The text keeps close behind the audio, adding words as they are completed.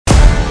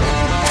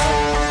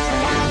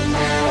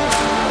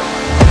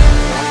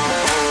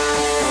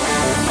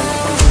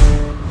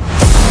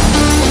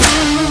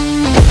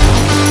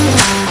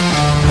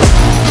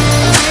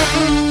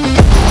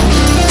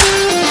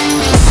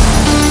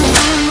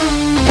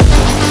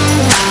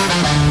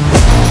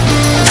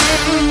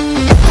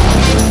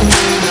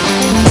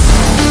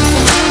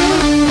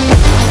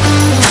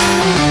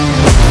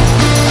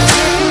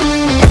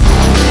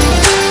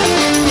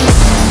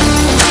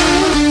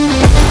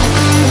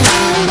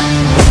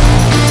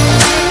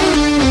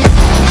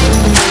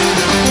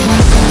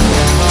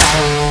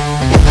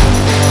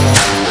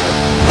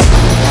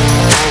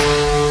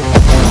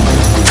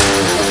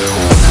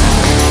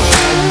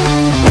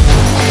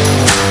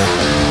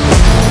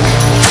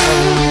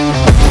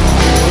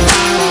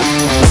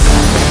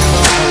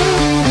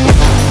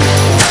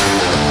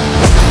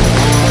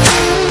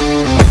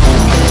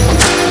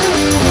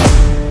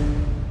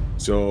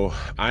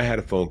I had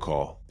a phone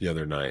call the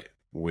other night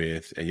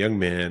with a young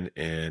man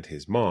and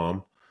his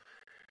mom,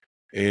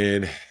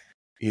 and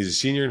he's a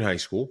senior in high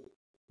school,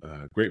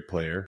 great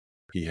player.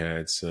 He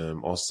had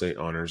some all-state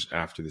honors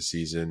after the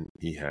season.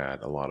 He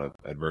had a lot of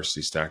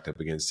adversity stacked up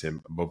against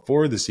him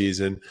before the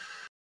season,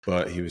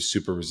 but he was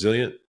super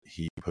resilient.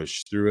 He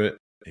pushed through it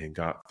and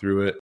got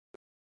through it.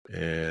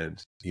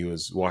 And he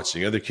was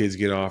watching other kids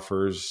get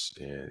offers,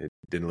 and it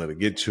didn't let it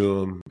get to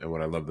him. And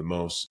what I love the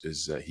most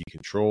is that he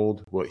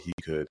controlled what he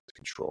could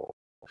control.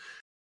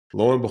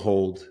 Lo and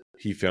behold,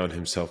 he found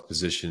himself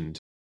positioned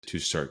to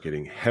start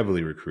getting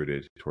heavily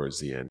recruited towards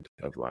the end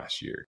of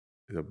last year.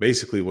 So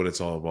basically what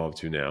it's all evolved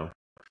to now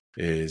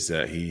is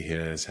that he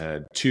has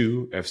had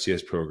 2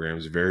 FCS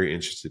programs very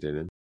interested in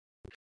him,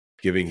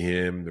 giving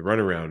him the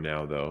runaround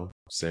now, though,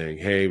 saying,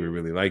 hey, we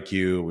really like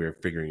you. We're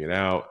figuring it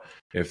out.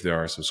 If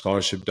there are some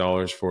scholarship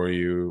dollars for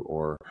you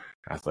or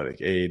athletic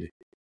aid,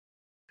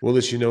 we'll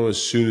let you know as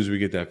soon as we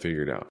get that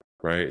figured out,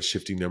 right?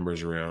 Shifting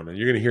numbers around. And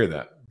you're going to hear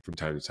that from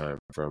time to time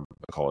from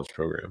a college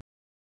program.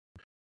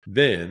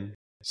 Then,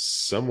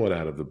 somewhat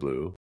out of the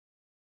blue,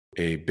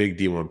 a big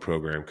D1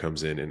 program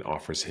comes in and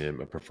offers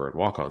him a preferred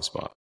walk-on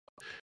spot.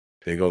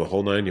 They go the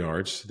whole 9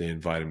 yards. They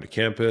invite him to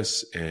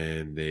campus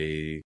and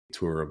they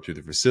tour him through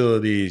the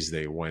facilities.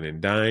 They wine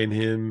and dine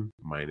him,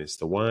 minus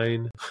the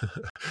wine,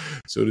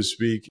 so to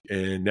speak.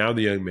 And now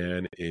the young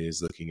man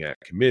is looking at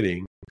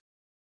committing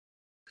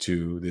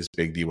to this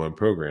big D1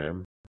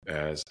 program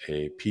as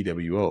a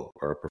PWO,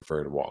 or a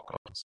preferred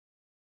walk-ons.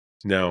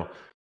 Now,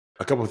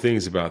 a couple of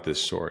things about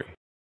this story.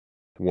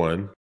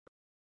 One,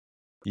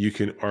 you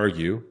can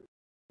argue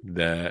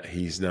that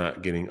he's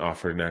not getting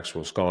offered an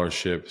actual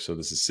scholarship, so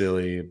this is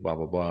silly, blah,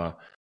 blah, blah.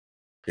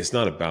 It's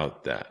not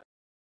about that.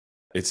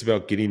 It's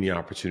about getting the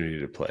opportunity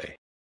to play.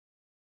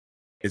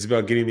 It's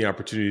about getting the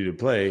opportunity to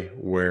play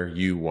where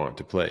you want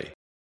to play.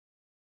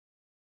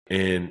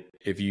 And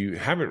if you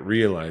haven't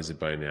realized it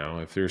by now,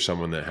 if there's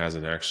someone that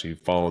hasn't actually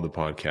followed the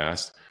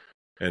podcast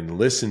and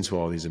listened to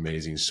all these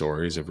amazing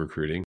stories of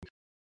recruiting,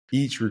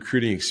 each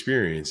recruiting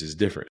experience is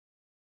different.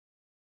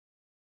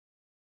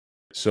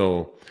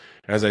 So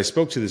as I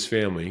spoke to this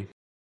family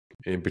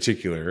in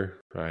particular,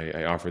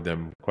 I offered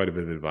them quite a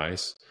bit of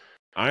advice.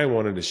 I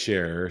wanted to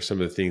share some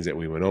of the things that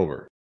we went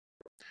over.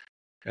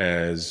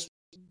 As,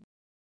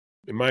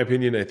 in my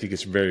opinion, I think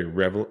it's very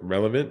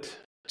relevant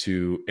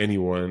to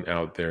anyone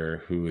out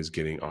there who is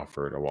getting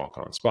offered a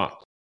walk-on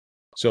spot.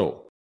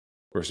 So,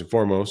 first and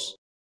foremost,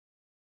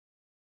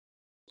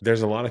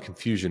 there's a lot of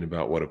confusion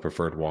about what a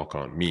preferred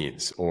walk-on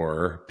means,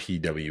 or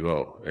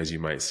PWO, as you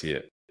might see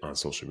it on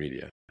social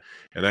media.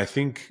 And I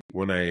think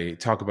when I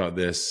talk about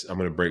this, I'm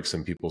going to break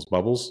some people's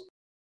bubbles,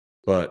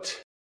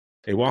 but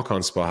a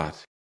walk-on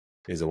spot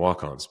is a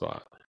walk-on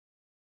spot.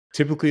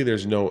 Typically,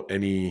 there's no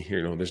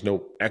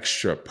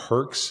extra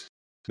perks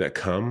that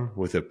come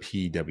with a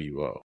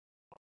PWO.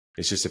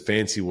 It's just a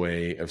fancy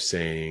way of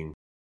saying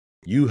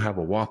you have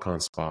a walk-on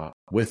spot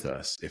with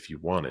us if you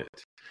want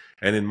it.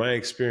 And in my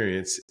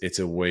experience, it's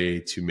a way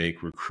to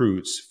make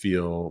recruits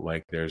feel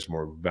like there's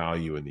more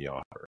value in the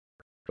offer.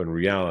 But in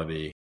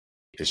reality,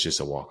 it's just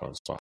a walk-on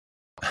spot.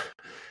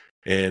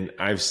 And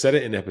I've said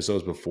it in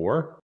episodes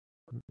before,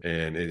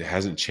 and it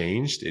hasn't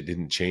changed. It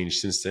didn't change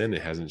since then.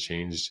 It hasn't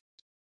changed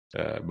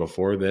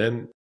before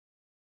then.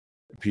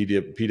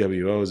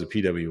 PWO is a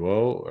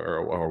PWO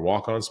or a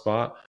walk-on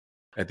spot.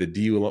 At the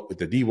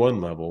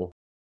D1 level,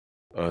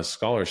 a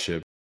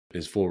scholarship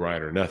is full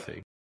ride or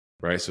nothing,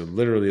 right? So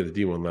literally at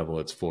the D1 level,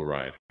 it's full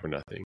ride or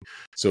nothing.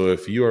 So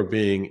if you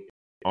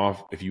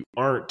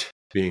aren't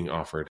being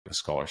offered a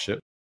scholarship,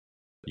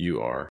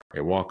 you are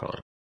a walk-on.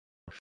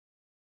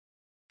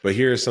 But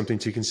here is something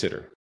to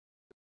consider.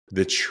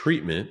 The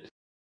treatment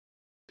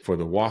for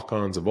the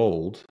walk-ons of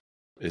old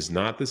is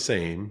not the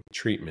same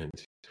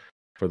treatment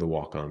for the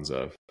walk-ons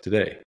of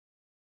today.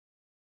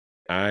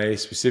 I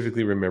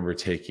specifically remember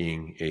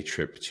taking a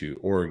trip to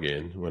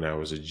Oregon when I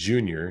was a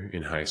junior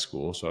in high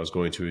school. So I was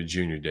going to a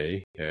junior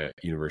day at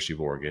University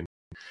of Oregon.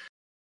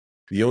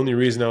 The only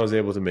reason I was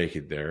able to make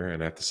it there,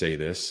 and I have to say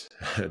this,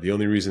 the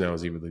only reason I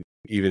was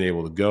even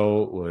able to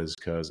go was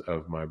because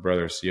of my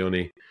brother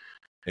Sione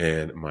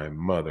and my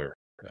mother.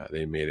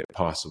 They made it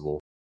possible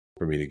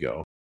for me to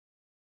go.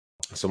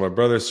 So my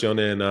brother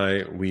Sione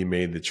and we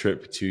made the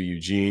trip to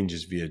Eugene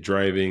just via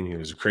driving. It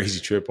was a crazy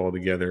trip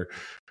altogether.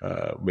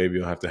 Maybe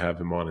I'll have to have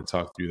him on and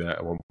talk through that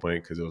at one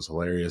point because it was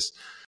hilarious.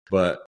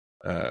 But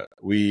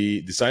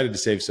we decided to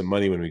save some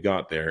money when we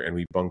got there, and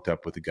we bunked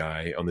up with a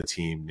guy on the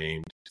team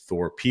named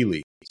Thor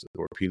Peely. So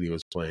Thor Peely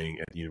was playing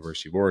at the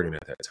University of Oregon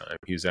at that time.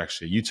 He was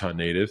actually a Utah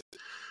native,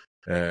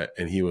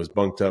 and he was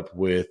bunked up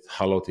with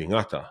Haloti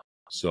Ngata.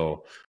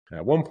 So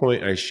at one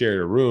point, I shared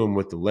a room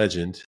with the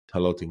legend,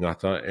 Haloti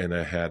Ngata, and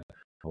I had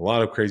a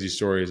lot of crazy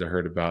stories I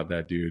heard about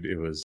that dude. It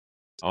was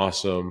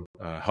awesome.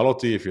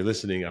 Haloti, if you're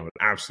listening, I would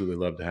absolutely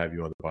love to have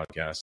you on the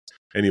podcast.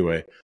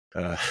 Anyway,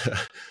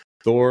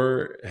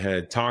 Thor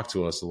had talked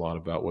to us a lot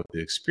about what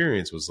the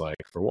experience was like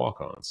for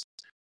walk-ons.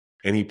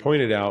 And he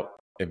pointed out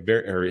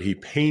he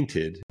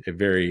painted a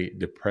very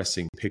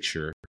depressing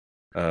picture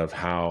of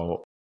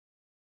how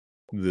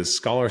the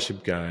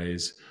scholarship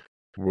guys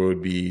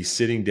would be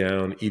sitting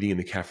down eating in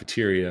the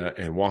cafeteria,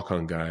 and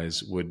walk-on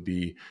guys would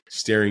be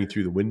staring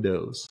through the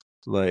windows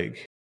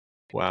like,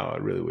 wow, I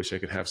really wish I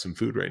could have some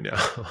food right now.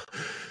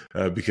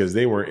 Because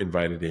they weren't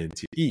invited in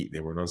to eat. They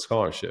weren't on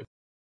scholarship.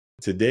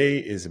 Today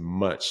is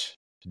much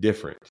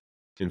different.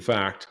 In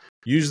fact,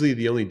 usually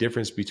the only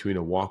difference between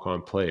a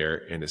walk-on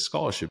player and a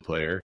scholarship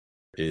player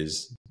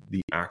is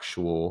the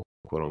actual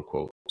quote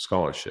unquote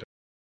scholarship.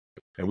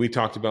 And we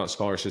talked about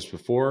scholarships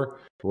before,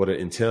 what it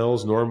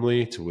entails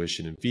normally: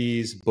 tuition and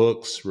fees,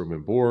 books, room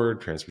and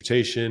board,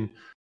 transportation.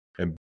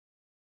 And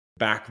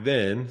back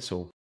then,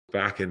 so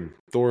back in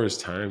Thor's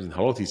times and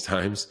Halti's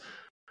times,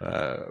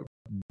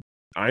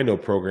 I know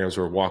programs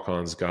where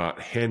walk-ons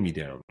got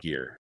hand-me-down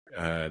gear.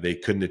 They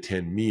couldn't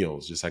attend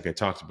meals, just like I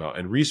talked about.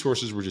 And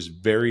resources were just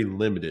very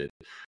limited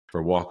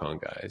for walk-on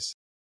guys.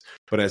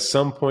 But at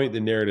some point, the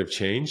narrative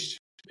changed,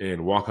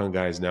 and walk-on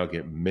guys now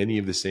get many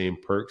of the same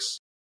perks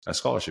a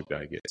scholarship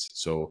guy gets.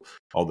 So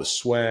all the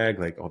swag,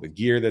 like all the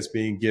gear that's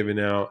being given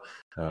out,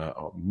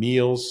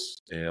 meals,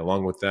 and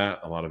along with that,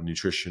 a lot of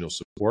nutritional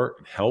support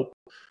and help,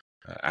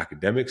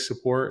 academic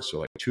support, so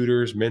like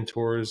tutors,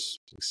 mentors,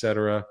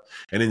 etc.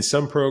 And in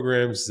some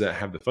programs that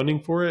have the funding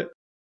for it,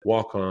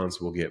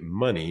 walk-ons will get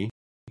money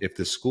if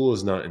the school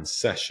is not in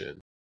session,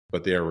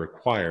 but they are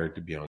required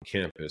to be on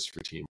campus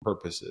for team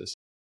purposes,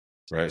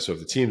 right? So if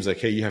the team's like,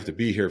 hey, you have to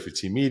be here for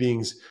team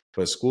meetings,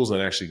 but school's not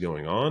actually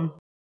going on,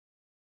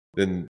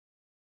 then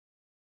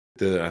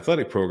the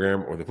athletic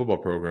program or the football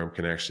program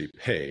can actually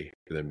pay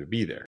for them to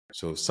be there.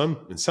 So in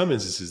some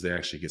instances, they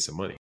actually get some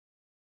money.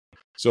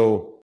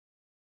 So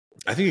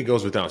I think it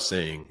goes without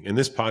saying, in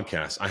this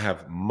podcast, I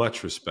have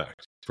much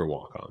respect for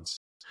walk-ons.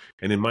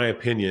 And in my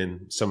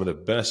opinion, some of the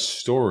best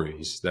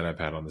stories that I've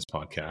had on this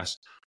podcast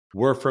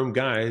were from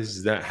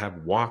guys that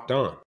have walked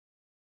on.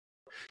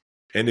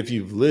 And if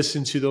you've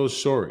listened to those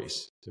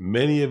stories,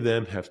 many of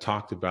them have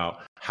talked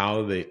about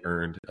how they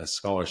earned a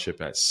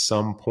scholarship at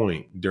some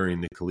point during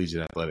the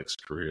collegiate athletics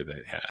career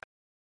they had.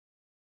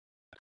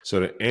 So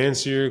to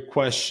answer your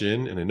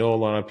question, and I know a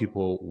lot of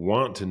people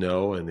want to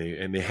know, and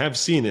they have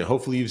seen it.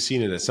 Hopefully you've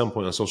seen it at some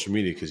point on social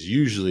media, because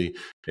usually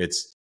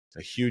it's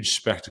a huge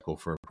spectacle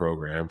for a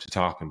program to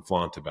talk and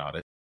flaunt about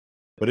it.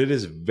 But it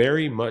is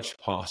very much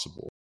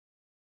possible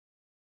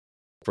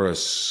for a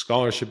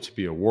scholarship to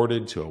be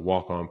awarded to a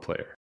walk-on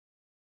player.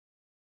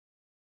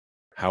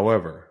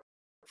 However,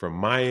 from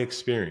my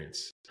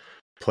experience,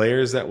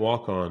 players that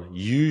walk on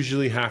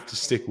usually have to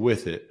stick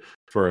with it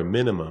for a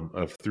minimum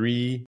of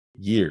 3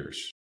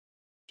 years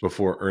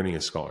before earning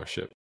a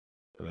scholarship.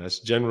 And that's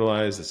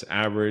generalized, that's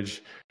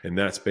average, and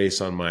that's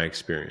based on my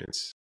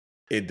experience.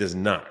 It does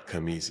not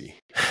come easy.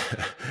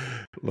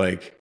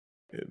 Like,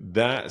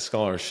 that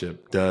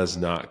scholarship does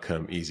not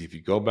come easy. If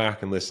you go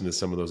back and listen to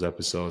some of those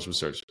episodes,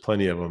 which there's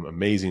plenty of them,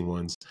 amazing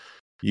ones,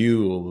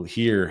 you will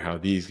hear how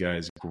these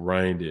guys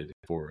grinded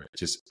for it,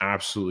 just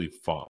absolutely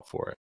fought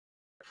for it.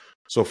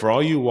 So for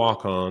all you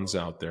walk-ons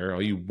out there,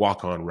 all you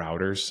walk-on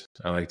routers,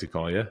 I like to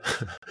call you,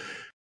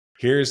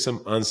 here's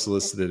some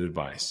unsolicited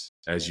advice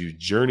as you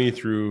journey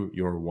through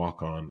your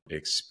walk-on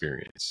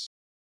experience.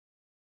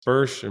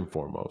 First and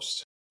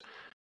foremost,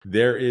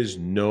 there is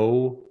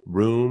no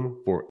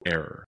room for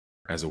error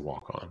as a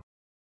walk-on.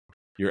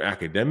 Your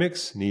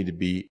academics need to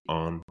be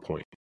on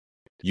point.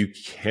 You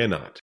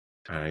cannot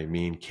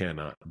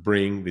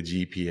bring the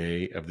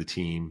GPA of the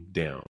team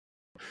down.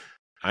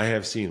 I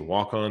have seen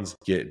walk-ons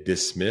get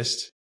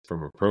dismissed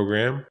from a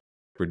program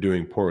for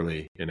doing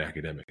poorly in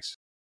academics.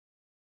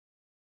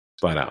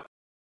 Flat out.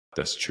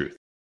 That's the truth.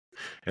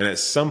 And at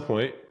some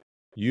point,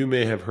 you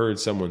may have heard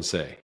someone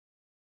say,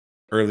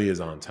 early is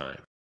on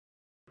time.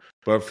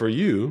 But for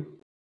you,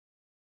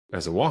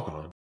 as a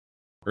walk-on,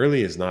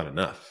 early is not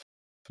enough.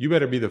 You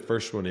better be the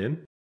first one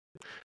in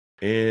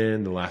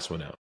and the last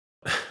one out.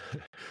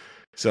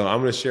 So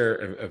I'm going to share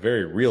a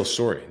very real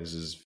story. This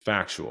is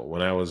factual.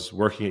 When I was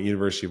working at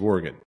University of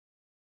Oregon,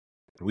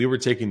 we were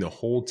taking the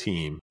whole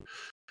team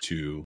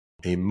to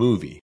a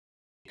movie.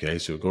 Okay,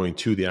 so going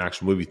to the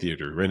actual movie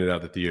theater, we rented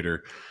out the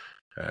theater,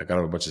 got them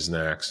a bunch of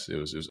snacks. It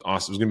was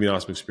awesome. It was going to be an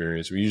awesome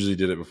experience. We usually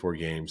did it before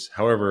games.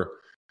 However,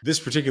 this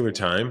particular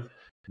time,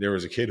 there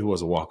was a kid who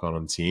was a walk-on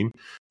the team.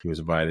 He was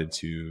invited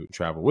to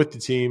travel with the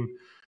team.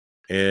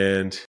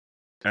 And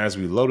as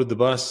we loaded the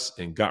bus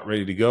and got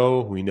ready to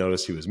go, we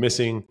noticed he was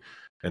missing.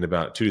 And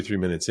about 2 to 3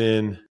 minutes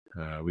in,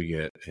 we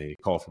get a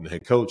call from the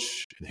head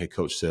coach. And the head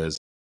coach says,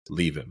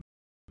 leave him.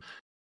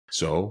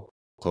 So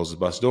close the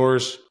bus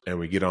doors and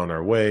we get on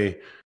our way.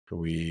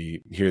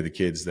 We hear the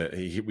kids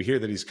we hear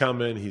that he's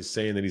coming. He's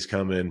saying that he's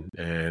coming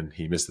and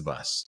he missed the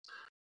bus.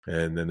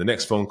 And then the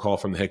next phone call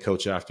from the head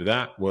coach after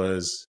that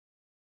was,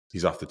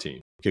 he's off the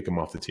team. Kick him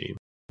off the team.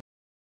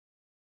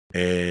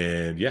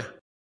 And yeah,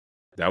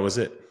 that was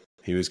it.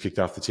 He was kicked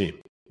off the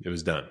team. It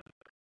was done.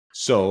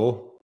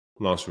 So,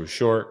 long story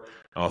short,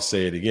 I'll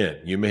say it again.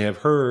 You may have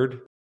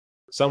heard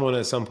someone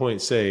at some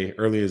point say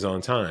early is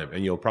on time,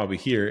 and you'll probably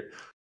hear it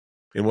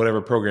in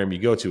whatever program you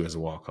go to as a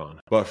walk-on.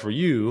 But for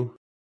you,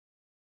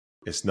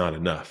 it's not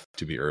enough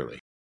to be early.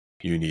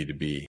 You need to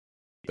be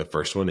the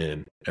first one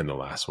in and the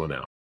last one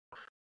out.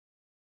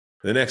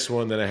 The next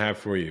one that I have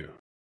for you,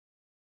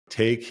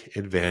 take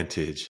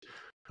advantage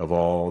of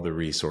all the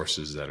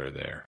resources that are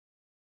there.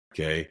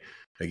 Okay.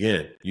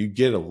 Again, you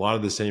get a lot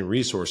of the same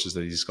resources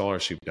that these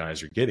scholarship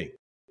guys are getting,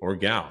 or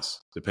gals,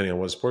 depending on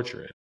what sport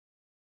you're in.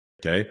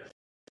 Okay.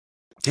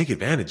 Take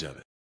advantage of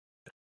it.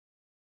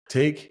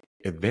 Take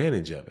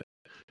advantage of it.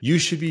 You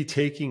should be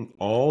taking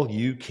all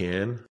you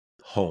can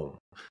home.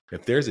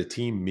 If there's a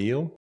team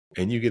meal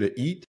and you get to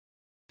eat,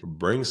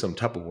 bring some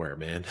Tupperware,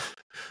 man.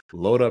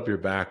 Load up your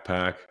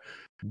backpack,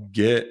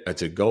 get a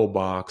to-go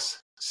box,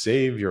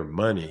 save your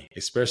money,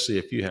 especially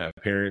if you have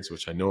parents,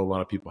 which I know a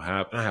lot of people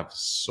have. And I have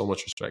so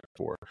much respect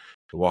for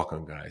the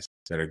walk-on guys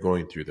that are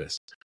going through this.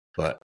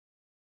 But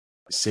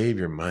save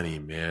your money,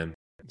 man.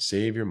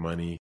 Save your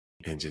money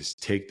and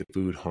just take the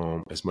food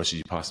home as much as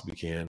you possibly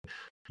can.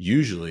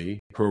 Usually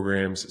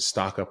programs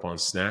stock up on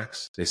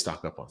snacks, they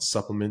stock up on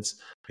supplements,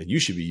 and you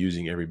should be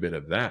using every bit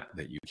of that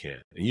you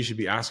can. And you should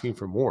be asking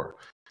for more.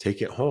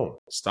 Take it home.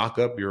 Stock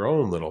up your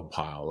own little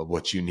pile of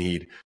what you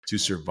need to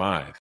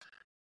survive.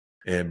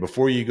 And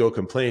before you go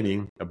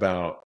complaining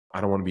about,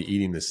 I don't want to be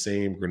eating the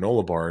same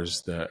granola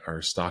bars that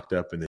are stocked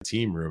up in the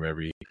team room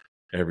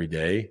every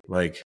day,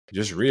 like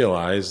just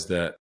realize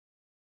that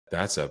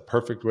that's a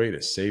perfect way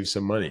to save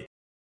some money.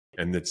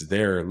 And it's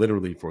there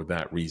literally for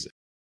that reason.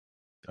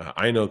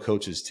 I know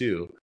coaches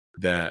too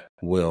that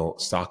will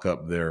stock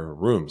up their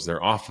rooms,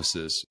 their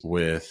offices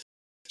with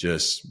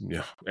just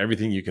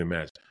everything you can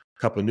imagine.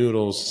 Cup of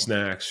noodles,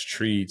 snacks,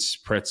 treats,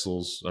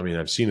 pretzels. I mean,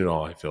 I've seen it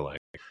all, I feel like.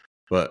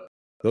 But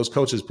those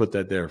coaches put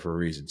that there for a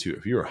reason too.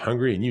 If you're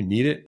hungry and you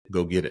need it,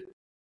 go get it.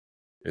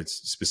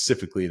 It's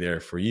specifically there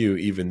for you,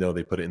 even though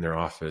they put it in their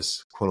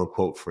office, quote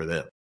unquote, for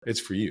them. It's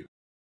for you.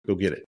 Go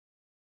get it.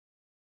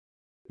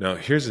 Now,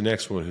 here's the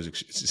next one who's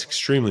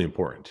extremely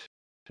important.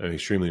 I mean,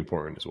 extremely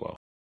important as well.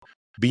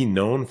 Be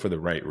known for the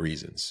right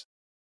reasons.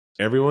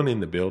 Everyone in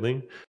the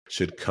building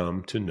should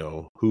come to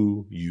know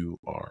who you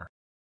are.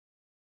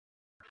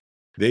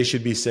 They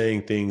should be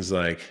saying things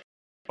like,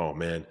 oh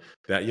man,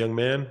 that young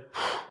man,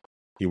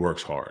 he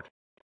works hard.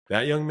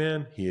 That young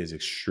man, he is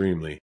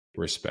extremely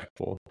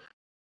respectful.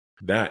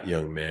 That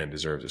young man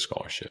deserves a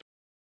scholarship.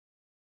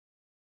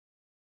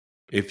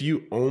 If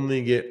you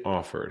only get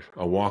offered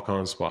a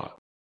walk-on spot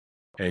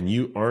and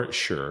you aren't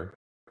sure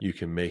you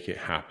can make it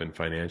happen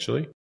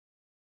financially,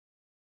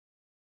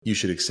 you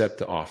should accept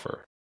the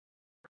offer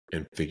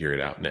and figure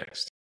it out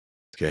next.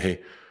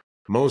 Okay.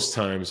 Most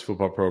times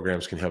football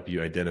programs can help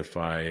you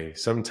identify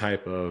some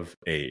type of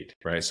aid,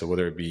 right? So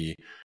whether it be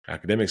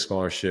academic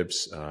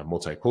scholarships,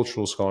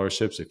 multicultural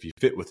scholarships, if you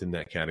fit within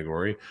that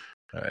category,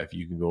 if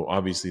you can go,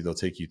 obviously they'll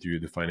take you through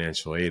the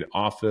financial aid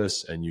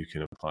office and you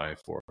can apply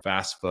for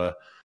FAFSA,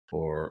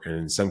 or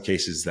in some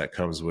cases that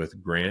comes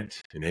with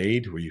grant and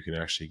aid where you can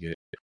actually get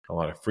a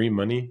lot of free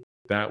money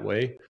that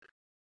way.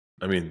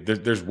 I mean,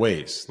 there's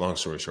ways, long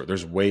story short,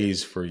 there's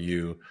ways for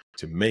you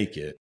to make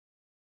it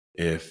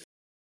if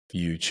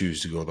you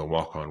choose to go the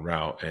walk-on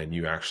route and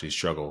you actually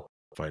struggle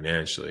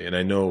financially. And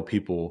I know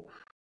people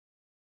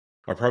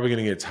are probably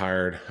going to get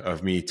tired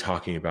of me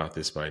talking about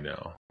this by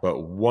now,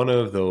 but one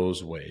of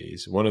those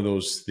ways, one of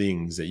those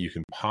things that you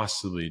can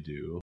possibly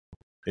do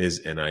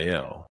is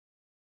NIL.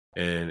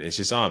 And it's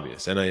just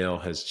obvious. NIL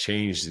has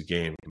changed the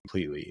game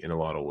completely in a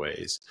lot of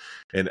ways.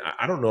 And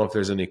I don't know if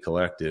there's any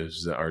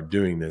collectives that are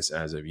doing this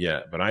as of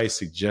yet, but I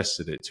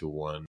suggested it to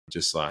one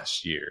just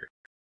last year.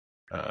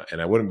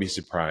 And I wouldn't be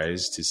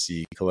surprised to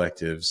see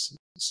collectives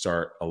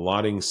start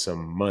allotting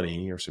some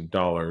money or some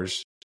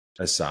dollars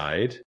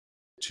aside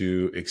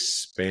to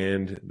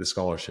expand the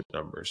scholarship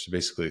numbers, to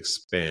basically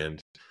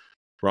expand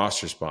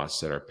roster spots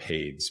that are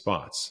paid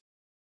spots.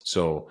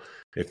 So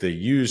if they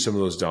use some of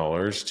those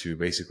dollars to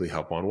basically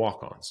help out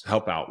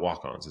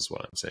walk-ons is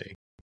what I'm saying.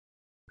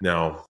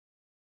 Now,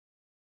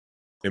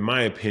 in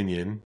my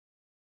opinion,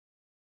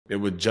 it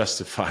would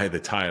justify the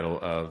title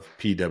of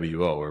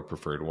PWO, or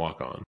preferred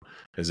walk-on,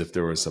 as if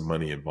there was some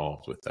money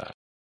involved with that.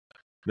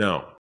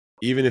 Now,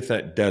 even if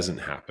that doesn't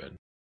happen,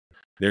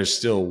 there's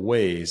still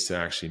ways to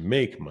actually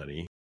make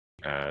money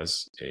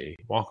as a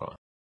walk-on.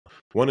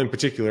 One in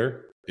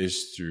particular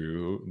is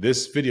through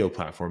this video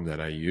platform that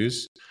I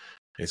use.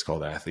 It's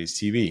called Athletes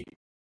TV.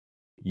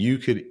 You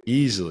could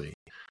easily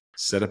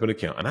set up an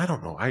account. And I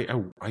don't know,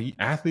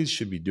 athletes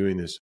should be doing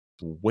this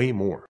way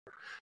more.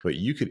 But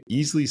you could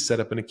easily set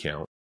up an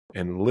account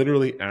and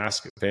literally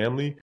ask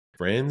family,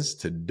 friends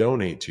to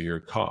donate to your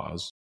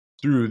cause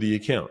through the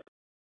account.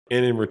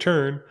 And in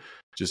return,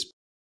 just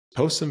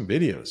post some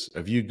videos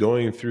of you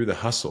going through the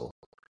hustle.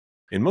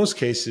 In most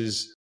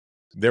cases,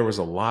 there was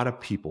a lot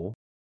of people,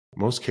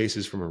 most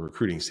cases from a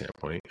recruiting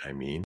standpoint,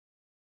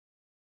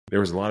 there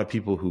was a lot of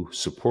people who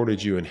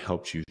supported you and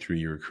helped you through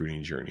your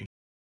recruiting journey.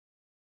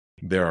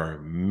 There are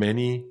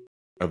many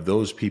of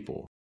those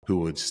people who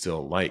would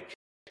still like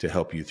to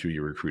help you through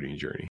your recruiting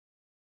journey.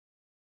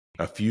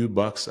 A few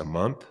bucks a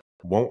month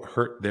won't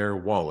hurt their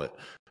wallet,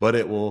 but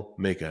it will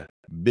make a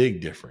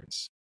big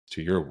difference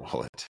to your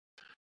wallet.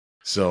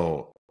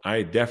 So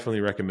I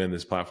definitely recommend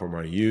this platform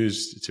I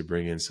used to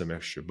bring in some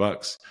extra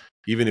bucks.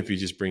 Even if you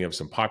just bring up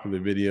some popular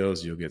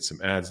videos, you'll get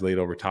some ads laid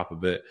over top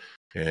of it,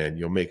 and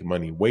you'll make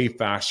money way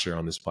faster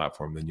on this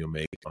platform than you'll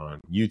make on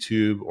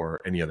YouTube or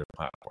any other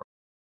platform.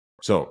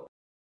 So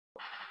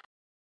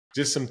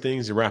just some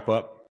things to wrap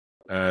up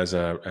as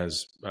a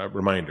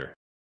reminder.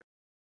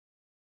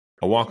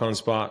 A walk-on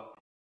spot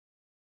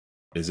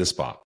is a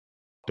spot.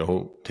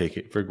 Don't take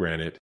it for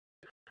granted,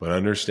 but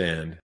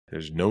understand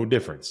there's no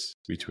difference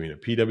between a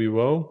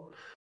PWO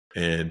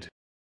and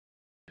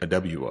a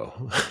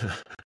WO,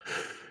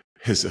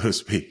 so to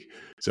speak.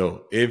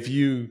 So if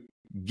you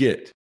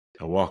get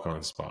a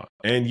walk-on spot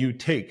and you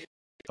take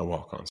a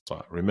walk-on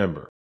spot,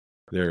 remember,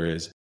 there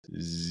is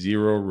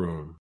zero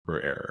room for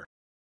error.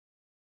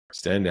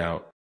 Stand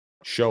out,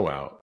 show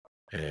out,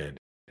 and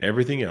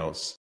everything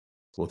else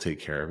will take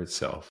care of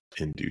itself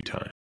in due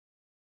time.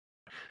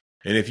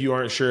 And if you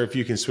aren't sure if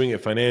you can swing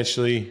it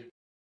financially,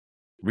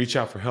 reach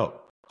out for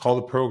help. Call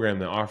the program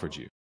that offered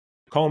you.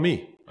 Call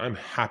me. I'm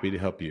happy to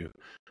help you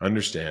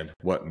understand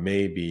what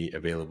may be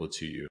available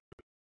to you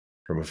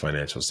from a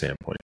financial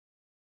standpoint.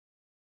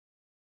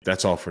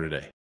 That's all for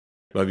today.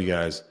 Love you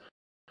guys.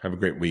 Have a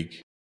great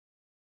week.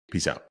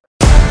 Peace out.